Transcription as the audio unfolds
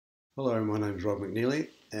Hello, my name is McNeilly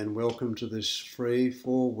and welcome to this free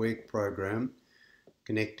 4-week program,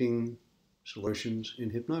 Connecting Solutions in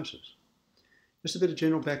Hypnosis. Just a bit of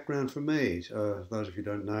general background for me. For those of you who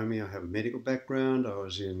don't know me, I have a medical background. I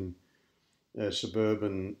was in a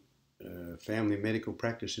suburban family medical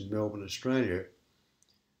practice in Melbourne, Australia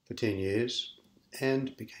for 10 years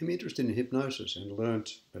and became interested in hypnosis and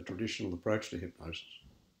learnt a traditional approach to hypnosis,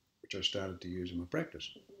 which I started to use in my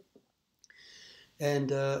practice.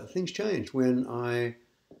 And things changed when I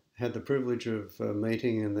had the privilege of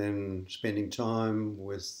meeting and then spending time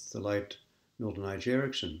with the late Milton H.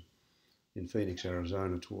 Erickson in Phoenix,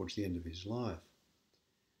 Arizona towards the end of his life.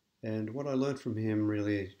 And what I learned from him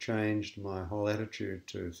really changed my whole attitude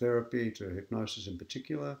to therapy, to hypnosis in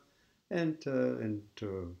particular, and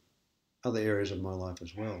to other areas of my life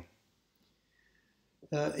as well.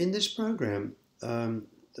 In this program, I'm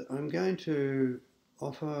going to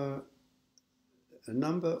offer a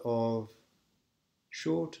number of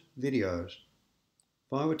short videos,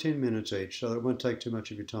 5 or 10 minutes each, so that it won't take too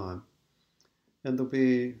much of your time. And there'll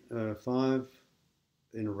be 5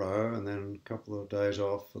 in a row and then a couple of days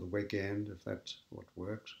off for the weekend, if that's what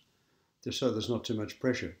works, just so there's not too much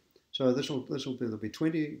pressure. So there'll be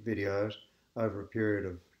 20 videos over a period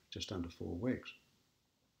of just under 4 weeks.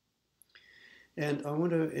 And I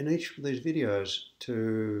want to, in each of these videos,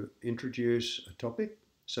 to introduce a topic,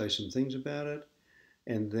 say some things about it,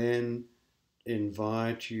 and then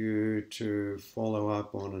invite you to follow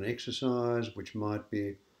up on an exercise, which might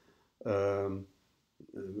be an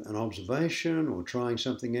observation or trying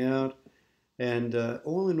something out. And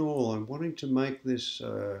all in all, I'm wanting to make this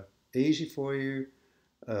easy for you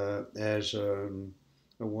as a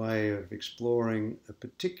way of exploring a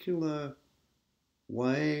particular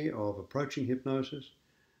way of approaching hypnosis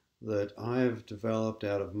that I've developed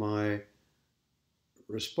out of my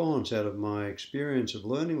response, out of my experience of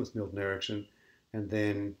learning with Milton Erickson, and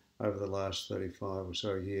then over the last 35 or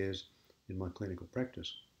so years in my clinical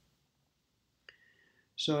practice.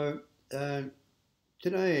 So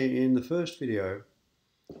today in the first video,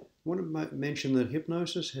 I want to mention that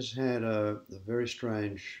hypnosis has had a very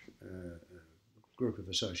strange group of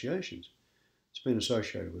associations. It's been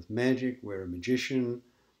associated with magic, where a magician,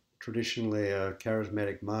 traditionally a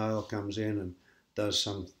charismatic male, comes in and does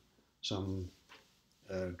some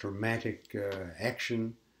dramatic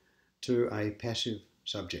action to a passive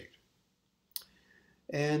subject.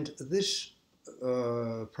 And this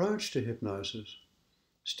approach to hypnosis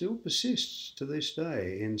still persists to this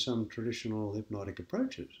day in some traditional hypnotic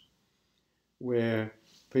approaches, where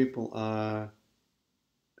people are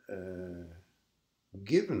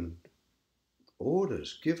given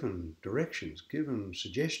orders, given directions, given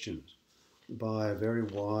suggestions by a very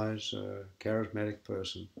wise, charismatic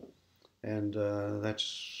person. And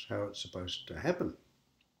that's how it's supposed to happen.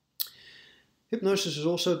 Hypnosis has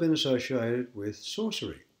also been associated with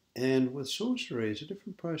sorcery. And with sorcery, it's a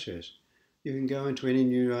different process. You can go into any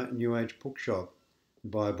New Age bookshop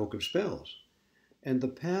and buy a book of spells. And the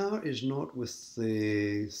power is not with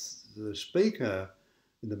the speaker,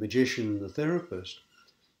 the magician, the therapist.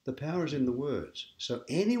 The power is in the words. So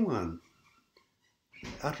anyone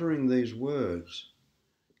uttering these words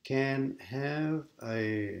can have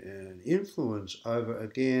an influence over,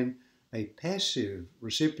 again, a passive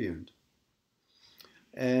recipient.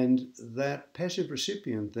 And that passive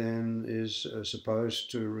recipient then is supposed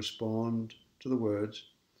to respond to the words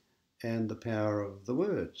and the power of the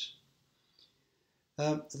words.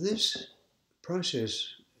 This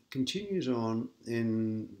process continues on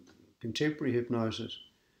in contemporary hypnosis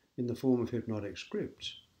in the form of hypnotic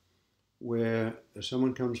scripts, where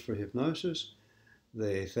someone comes for hypnosis,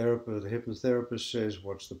 the hypnotherapist says,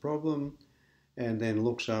 "What's the problem?" and then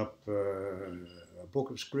looks up a book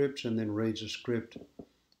of scripts and then reads a script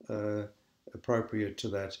appropriate to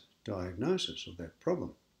that diagnosis or that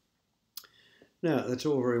problem. Now, that's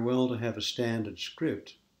all very well to have a standard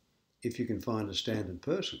script if you can find a standard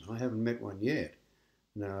person. I haven't met one yet.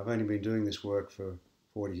 Now, I've only been doing this work for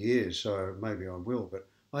 40 years, so maybe I will, but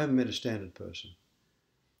I haven't met a standard person.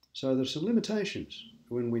 So there's some limitations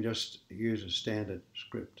when we just use a standard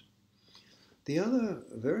script. The other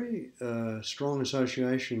very strong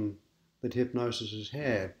association that hypnosis has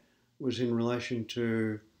had was in relation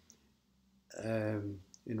to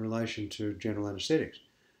general anesthetics.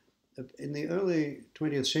 In the early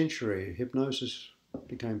 20th century, hypnosis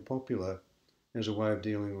became popular as a way of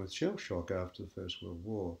dealing with shell shock after the First World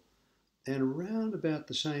War. And around about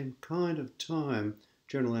the same kind of time,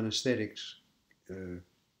 general anesthetics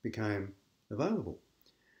became available.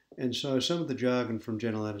 And so some of the jargon from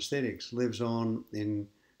general anesthetics lives on in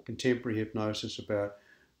contemporary hypnosis about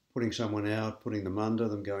putting someone out, putting them under,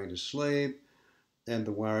 them going to sleep, and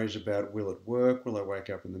the worries about will it work, will I wake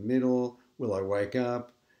up in the middle, will I wake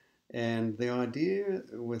up? And the idea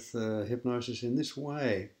with hypnosis in this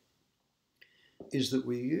way is that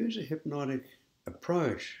we use a hypnotic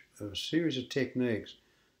approach, a series of techniques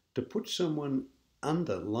to put someone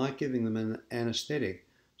under, like giving them an anesthetic,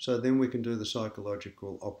 so then we can do the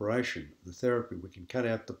psychological operation, the therapy. We can cut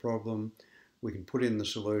out the problem, we can put in the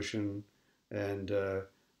solution, and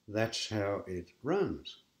that's how it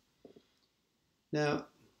runs. Now,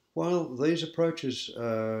 while these approaches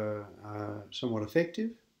are somewhat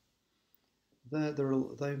effective,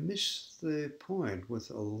 they miss the point with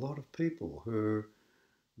a lot of people who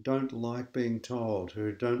don't like being told,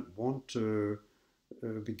 who don't want to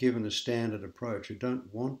be given a standard approach, who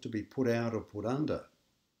don't want to be put out or put under.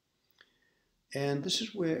 And this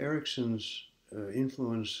is where Erickson's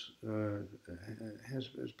influence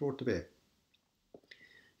has brought to bear.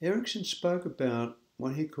 Erickson spoke about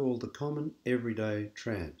what he called the common everyday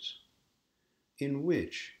trance, in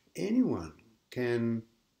which anyone can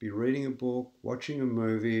be reading a book, watching a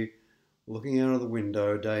movie, looking out of the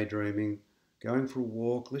window, daydreaming, going for a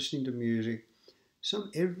walk, listening to music, some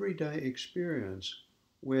everyday experience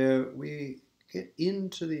where we get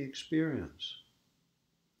into the experience.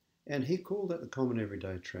 And he called that the common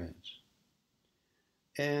everyday trance.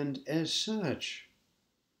 And as such,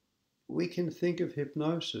 we can think of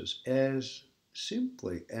hypnosis as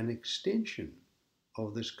simply an extension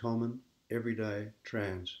of this common everyday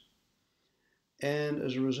trance. And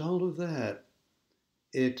as a result of that,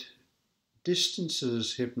 it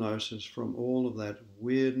distances hypnosis from all of that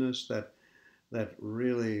weirdness, that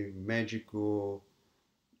really magical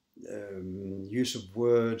use of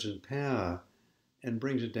words and power, and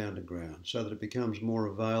brings it down to ground so that it becomes more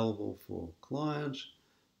available for clients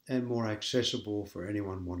and more accessible for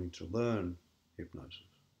anyone wanting to learn hypnosis.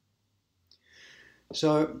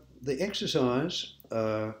 So the exercise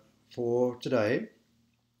for today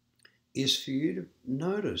is for you to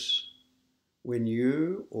notice when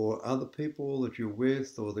you or other people that you're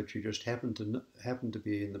with or that you just happen to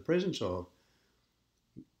be in the presence of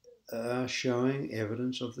are showing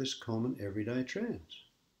evidence of this common everyday trance.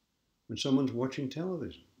 When someone's watching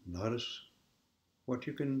television, notice what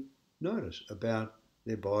you can notice about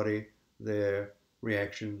their body, their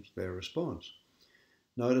reactions, their response.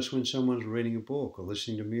 Notice when someone's reading a book or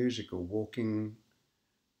listening to music or walking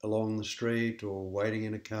along the street or waiting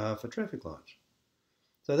in a car for traffic lights.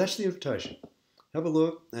 So that's the invitation. Have a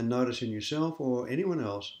look and notice in yourself or anyone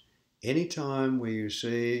else any time where you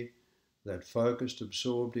see that focused,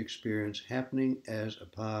 absorbed experience happening as a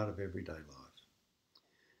part of everyday life.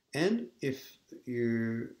 And if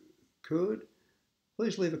you could,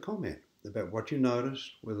 please leave a comment about what you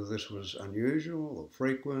noticed, whether this was unusual or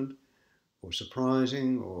frequent or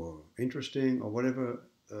surprising or interesting or whatever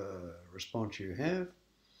response you have.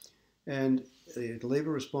 And leave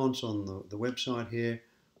a response on the website here,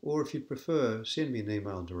 or if you prefer, send me an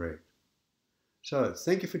email direct. So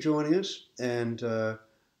thank you for joining us, and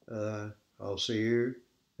I'll see you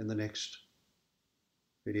in the next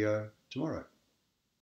video tomorrow.